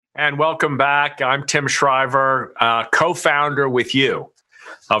And welcome back. I'm Tim Shriver, co-founder with you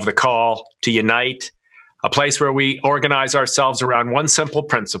of the Call to Unite, a place where we organize ourselves around one simple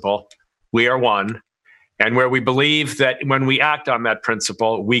principle: we are one, and where we believe that when we act on that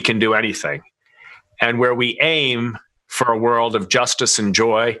principle, we can do anything, and where we aim for a world of justice and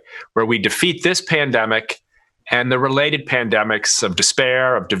joy, where we defeat this pandemic and the related pandemics of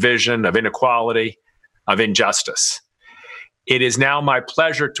despair, of division, of inequality, of injustice. It is now my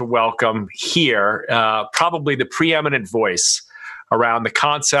pleasure to welcome here probably the preeminent voice around the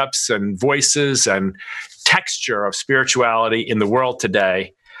concepts and voices and texture of spirituality in the world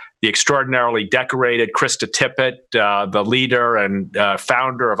today, the extraordinarily decorated Krista Tippett, the leader and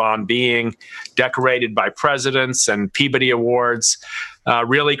founder of On Being, decorated by presidents and Peabody Awards.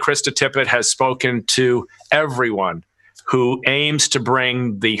 Really, Krista Tippett has spoken to everyone who aims to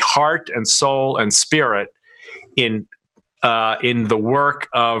bring the heart and soul and spirit in the work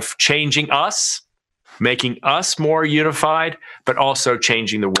of changing us, making us more unified, but also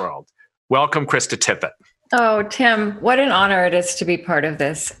changing the world. Welcome, Krista Tippett. Oh, Tim, what an honor it is to be part of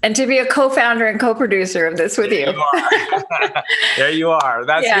this and to be a co-founder and co-producer of this with you. There you are.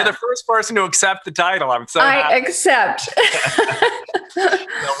 You're the first person to accept the title. I'm so happy. I accept.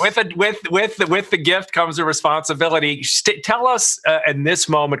 With the gift comes a responsibility. Tell us in this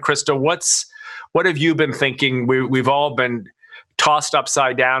moment, Krista, what have you been thinking? We've all been tossed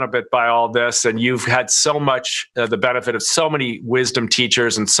upside down a bit by all this, and you've had so much the benefit of so many wisdom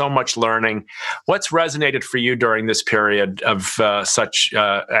teachers and so much learning. What's resonated for you during this period of such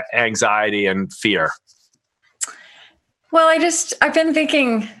anxiety and fear? Well, I've been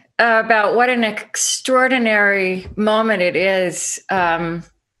thinking about what an extraordinary moment it is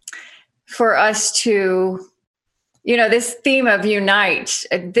for us to, this theme of unite,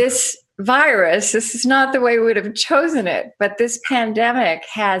 this virus, this is not the way we would have chosen it, but this pandemic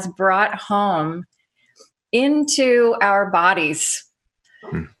has brought home into our bodies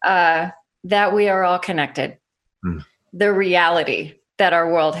that we are all connected, the reality that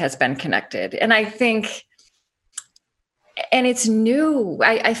our world has been connected. And I think, and it's new,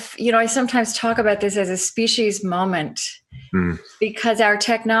 I sometimes talk about this as a species moment because our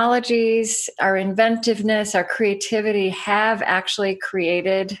technologies, our inventiveness, our creativity have actually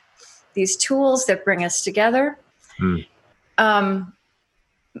created these tools that bring us together. And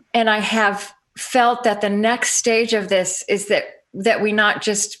I have felt that the next stage of this is that we not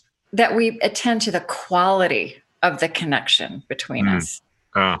just, that we attend to the quality of the connection between us.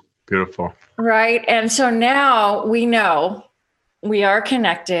 Oh, beautiful. Right. And so now we know we are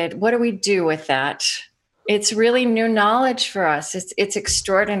connected. What do we do with that? It's really new knowledge for us. It's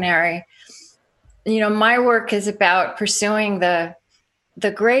extraordinary. My work is about pursuing the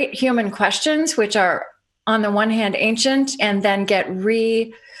great human questions, which are on the one hand ancient and then get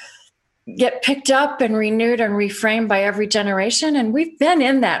picked up and renewed and reframed by every generation. And we've been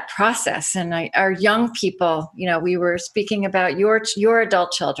in that process. And our young people, we were speaking about your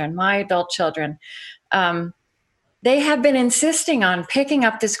adult children, my adult children. They have been insisting on picking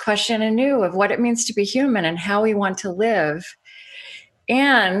up this question anew of what it means to be human and how we want to live.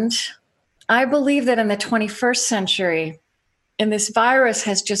 And I believe that in the 21st century, and this virus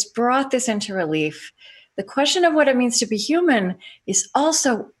has just brought this into relief, the question of what it means to be human is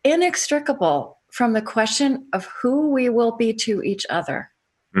also inextricable from the question of who we will be to each other.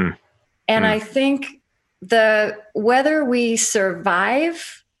 And I think whether we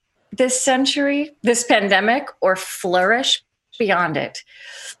survive this century, this pandemic, or flourish beyond it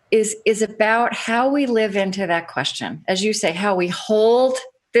is about how we live into that question. As you say, how we hold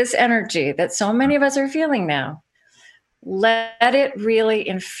this energy that so many of us are feeling now. Let it really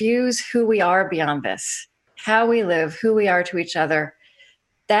infuse who we are beyond this, how we live, who we are to each other.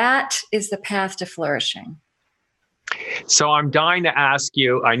 That is the path to flourishing. So I'm dying to ask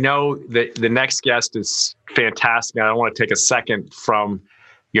you, I know that the next guest is fantastic. I don't want to take a second from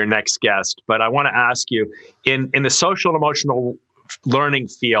your next guest, but I want to ask you, in the social and emotional learning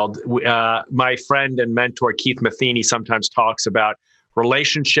field, my friend and mentor Keith Matheny sometimes talks about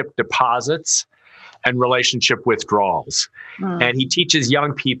relationship deposits and relationship withdrawals. And he teaches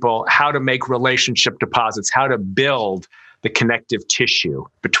young people how to make relationship deposits, how to build the connective tissue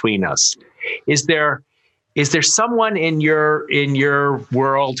between us. Is there someone in your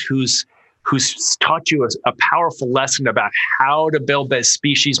world who's taught you a powerful lesson about how to build that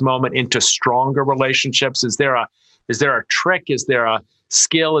species moment into stronger relationships? Is there a trick? Is there a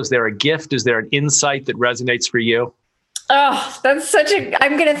skill? Is there a gift? Is there an insight that resonates for you? Oh, that's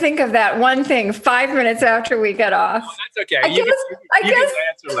I'm going to think of that one thing 5 minutes after we get off. Oh, that's okay. You can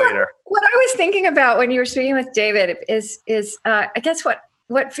answer later. What I was thinking about when you were speaking with David is I guess what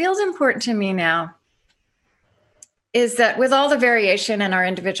what feels important to me now is that with all the variation in our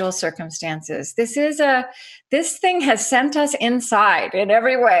individual circumstances, this thing has sent us inside in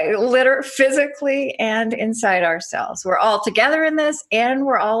every way, literally, physically, and inside ourselves. We're all together in this, and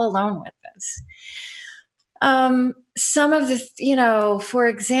we're all alone with this. Some of the, for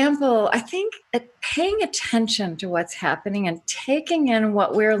example, I think paying attention to what's happening and taking in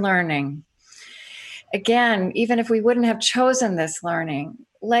what we're learning. Again, even if we wouldn't have chosen this learning,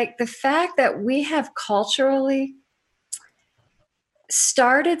 like the fact that we have culturally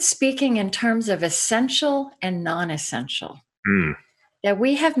started speaking in terms of essential and non-essential. That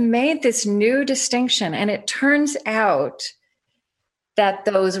we have made this new distinction, and it turns out that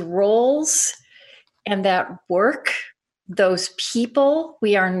those roles and that work, those people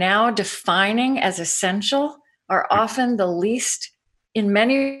we are now defining as essential, are often the least, in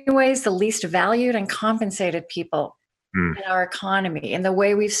many ways, the least valued and compensated people in our economy, in the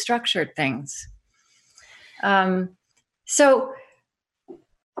way we've structured things. So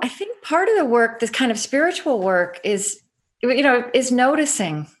I think part of the work, this kind of spiritual work, is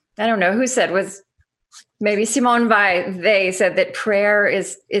noticing. I don't know who said, was maybe Simone Weil said that prayer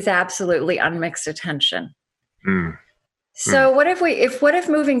is absolutely unmixed attention. So what if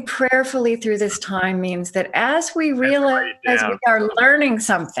moving prayerfully through this time means that as we realize we are learning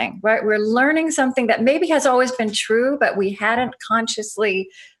something, right? We're learning something that maybe has always been true, but we hadn't consciously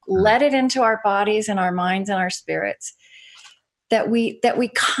let it into our bodies and our minds and our spirits. That we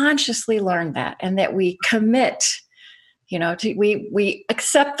consciously learn that, and that we commit, we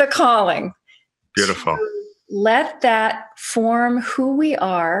accept the calling. Beautiful. Let that form who we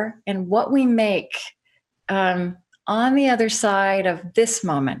are and what we make on the other side of this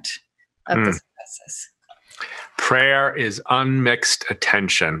moment of this crisis. Prayer is unmixed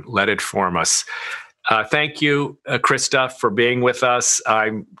attention. Let it form us. Thank you, Krista, for being with us.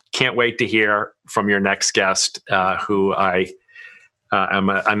 I can't wait to hear from your next guest, who I'm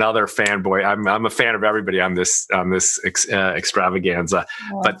another fanboy. I'm a fan of everybody on this extravaganza.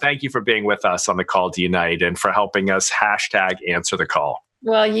 But thank you for being with us on the Call to Unite and for helping us #answer the call.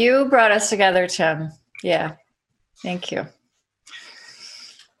 Well, you brought us together, Tim. Yeah. Thank you.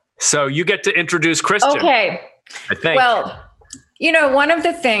 So you get to introduce Christian. Okay. I think. Well, one of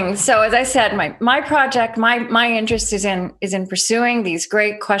the things, so as I said, my project, my interest is in pursuing these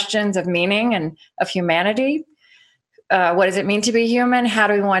great questions of meaning and of humanity. What does it mean to be human? How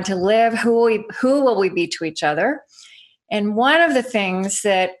do we want to live? Who will we be to each other? And one of the things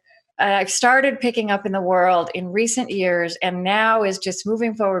that I've started picking up in the world in recent years, and now is just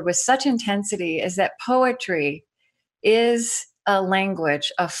moving forward with such intensity, is that poetry is a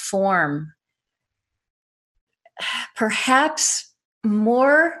language, a form, perhaps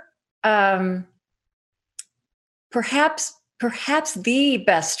more, perhaps the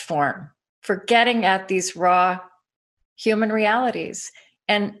best form for getting at these raw human realities,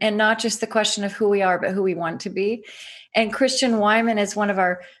 and not just the question of who we are, but who we want to be. And Christian Wiman is one of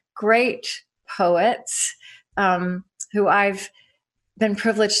our great poets, who I've been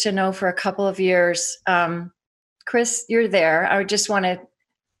privileged to know for a couple of years. Chris, you're there. I just want to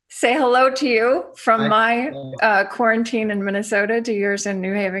say hello to you from my quarantine in Minnesota to yours in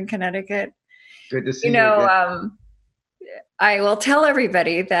New Haven, Connecticut. Good to see you again. I will tell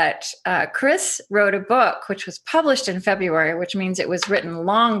everybody that Chris wrote a book which was published in February, which means it was written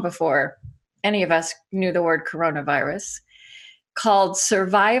long before any of us knew the word coronavirus, called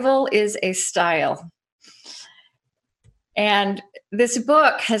Survival is a Style. And this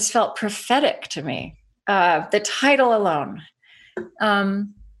book has felt prophetic to me, the title alone.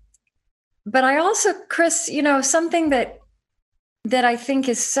 But I also, Chris, something that I think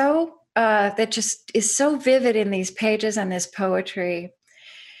is so that just is so vivid in these pages and this poetry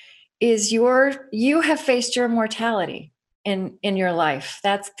is you have faced your mortality in your life.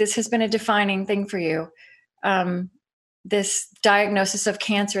 This has been a defining thing for you. This diagnosis of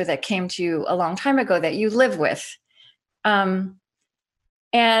cancer that came to you a long time ago that you live with. And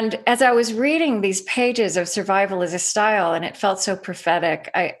as I was reading these pages of Survival is a Style, and it felt so prophetic,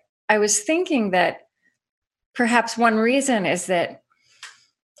 I was thinking that perhaps one reason is that,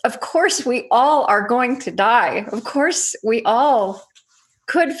 of course, we all are going to die. Of course, we all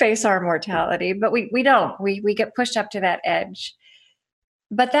could face our mortality, but we don't. We get pushed up to that edge.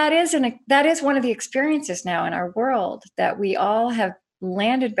 But that is one of the experiences now in our world, that we all have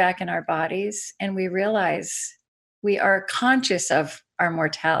landed back in our bodies, and we realize we are conscious of our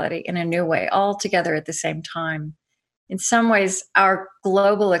mortality in a new way, all together at the same time. In some ways, our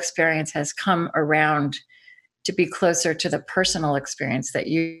global experience has come around to be closer to the personal experience that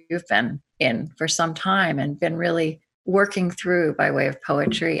you've been in for some time and been really working through by way of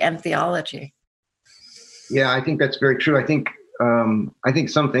poetry and theology. Yeah, I think that's very true. I think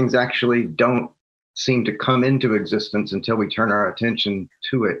some things actually don't seem to come into existence until we turn our attention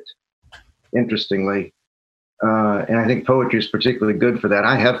to it, interestingly. And I think poetry is particularly good for that.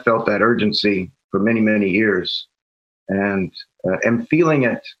 I have felt that urgency for many, many years, and am feeling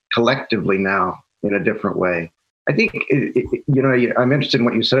it collectively now in a different way. I think, I'm interested in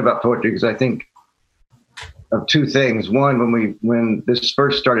what you said about poetry, because I think of two things. One, when this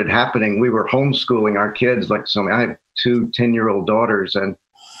first started happening, we were homeschooling our kids like so many. I have two 10-year-old daughters, and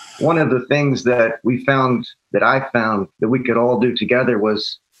one of the things that I found that we could all do together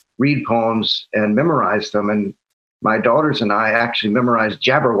was read poems and memorize them. And my daughters and I actually memorized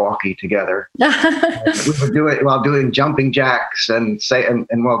Jabberwocky together. We would do it while doing jumping jacks and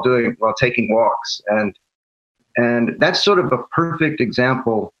while taking walks. And that's sort of a perfect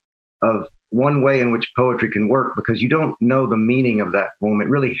example of one way in which poetry can work, because you don't know the meaning of that poem. It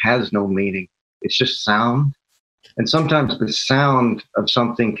really has no meaning. It's just sound. And sometimes the sound of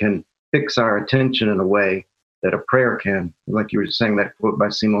something can fix our attention in a way that a prayer can. Like you were saying, that quote by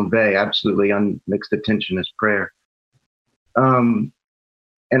Simone Weil, absolutely unmixed attention is prayer. And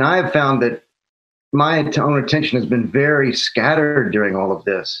I have found that my own attention has been very scattered during all of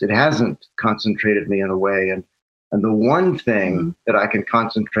this. It hasn't concentrated me in a way. And the one thing that I can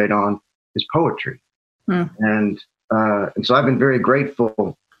concentrate on is poetry. And so I've been very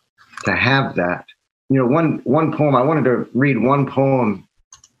grateful to have that. One poem, I wanted to read one poem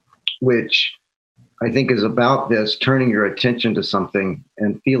which I think is about this, turning your attention to something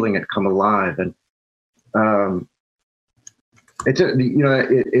and feeling it come alive. And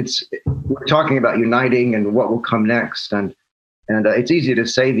we're talking about uniting and what will come next. And it's easy to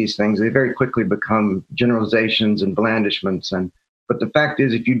say these things. They very quickly become generalizations and blandishments. But the fact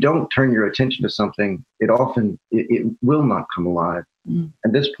is, if you don't turn your attention to something, it will not come alive.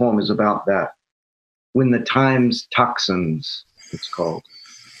 And this poem is about that. When the Time's Toxins, it's called.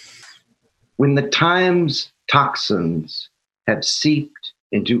 When the Time's toxins have seeped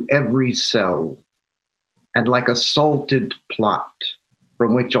into every cell, and like a salted plot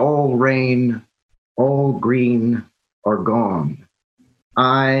from which all rain, all green are gone,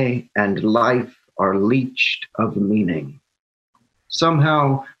 I and life are leached of meaning.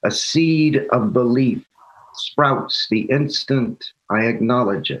 Somehow a seed of belief sprouts the instant I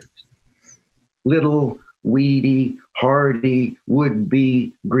acknowledge it. Little weedy, hardy,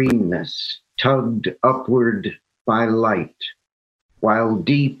 would-be greenness tugged upward by light, while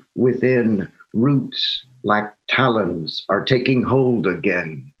deep within roots like talons are taking hold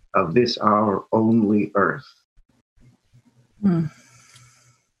again of this our only earth.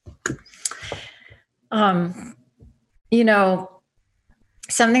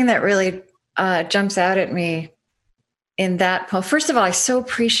 Something that really jumps out at me in that poem. First of all, I so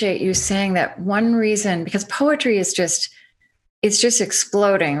appreciate you saying that one reason, because poetry is it's just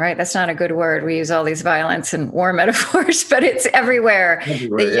exploding, right? That's not a good word. We use all these violence and war metaphors, but it's everywhere.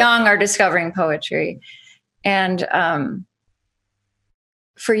 The young are discovering poetry. And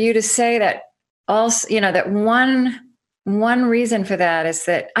for you to say that also, that one reason for that is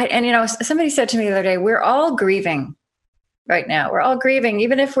that somebody said to me the other day, we're all grieving right now. We're all grieving,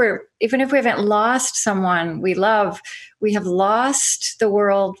 even if we haven't lost someone we love, we have lost the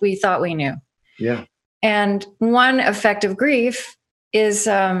world we thought we knew. Yeah. And one effect of grief is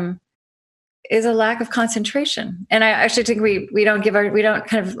a lack of concentration. And I actually think we don't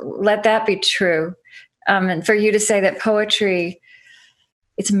kind of let that be true. And for you to say that poetry,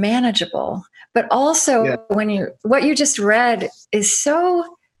 it's manageable, but also what you just read is so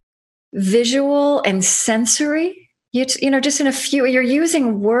visual and sensory. Just in a few, you're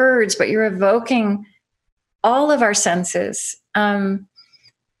using words, but you're evoking all of our senses.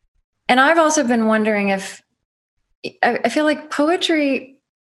 And I've also been wondering if I feel like poetry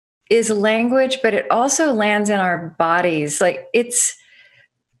is language, but it also lands in our bodies. Like it's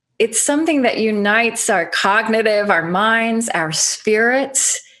something that unites our cognitive, our minds, our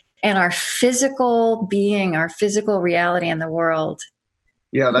spirits, and our physical being, our physical reality in the world.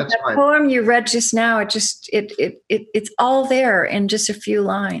 Yeah, that's the poem you read just now. It's all there in just a few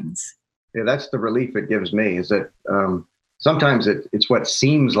lines. Yeah, that's the relief it gives me. Is that sometimes it's what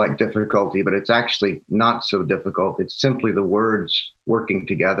seems like difficulty, but it's actually not so difficult. It's simply the words working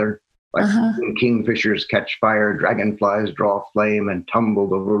together. Like when kingfishers catch fire, dragonflies draw flame, and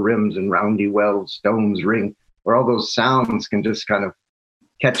tumbled over rims and roundy wells, stones ring, where all those sounds can just kind of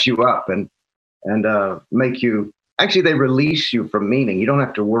catch you up and make you. Actually, they release you from meaning. You don't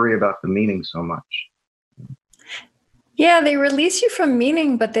have to worry about the meaning so much. Yeah, they release you from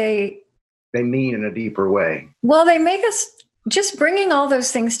meaning, but they they mean in a deeper way. Well, they make us, just bringing all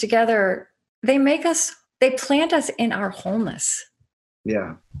those things together, they plant us in our wholeness.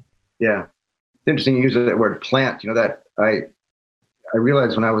 Yeah. Yeah. It's interesting you use that word plant. That I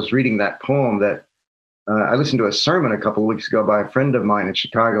realized when I was reading that poem that I listened to a sermon a couple of weeks ago by a friend of mine in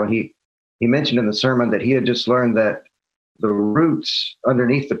Chicago, and he mentioned in the sermon that he had just learned that the roots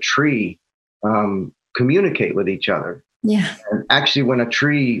underneath the tree communicate with each other. Yeah. And actually, when a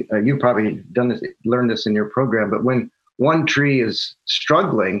tree, you've probably learned this in your program, but when one tree is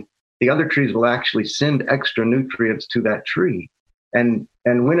struggling, the other trees will actually send extra nutrients to that tree. And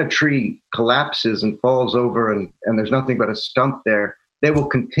when a tree collapses and falls over and there's nothing but a stump there, they will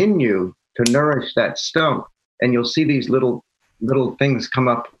continue to nourish that stump. And you'll see these little things come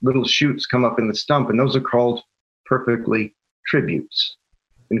up, little shoots come up in the stump. And those are called perfectly tributes.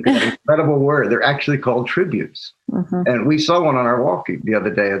 Incredible word. They're actually called tributes. Mm-hmm. And we saw one on our walk the other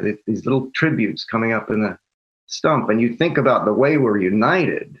day, these little tributes coming up in the stump. And you think about the way we're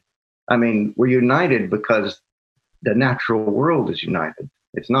united. I mean, we're united because the natural world is united.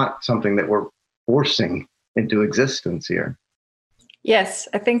 It's not something that we're forcing into existence here. Yes,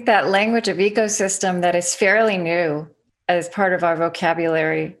 I think that language of ecosystem that is fairly new as part of our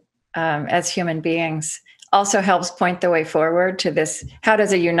vocabulary as human beings also helps point the way forward to this. How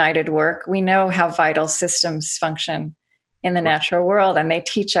does a united work? We know how vital systems function in the natural world, and they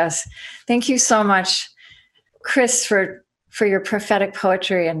teach us. Thank you so much, Chris, for your prophetic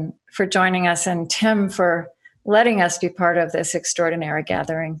poetry and for joining us, and Tim for letting us be part of this extraordinary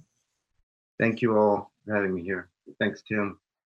gathering. Thank you all for having me here. Thanks, Tim.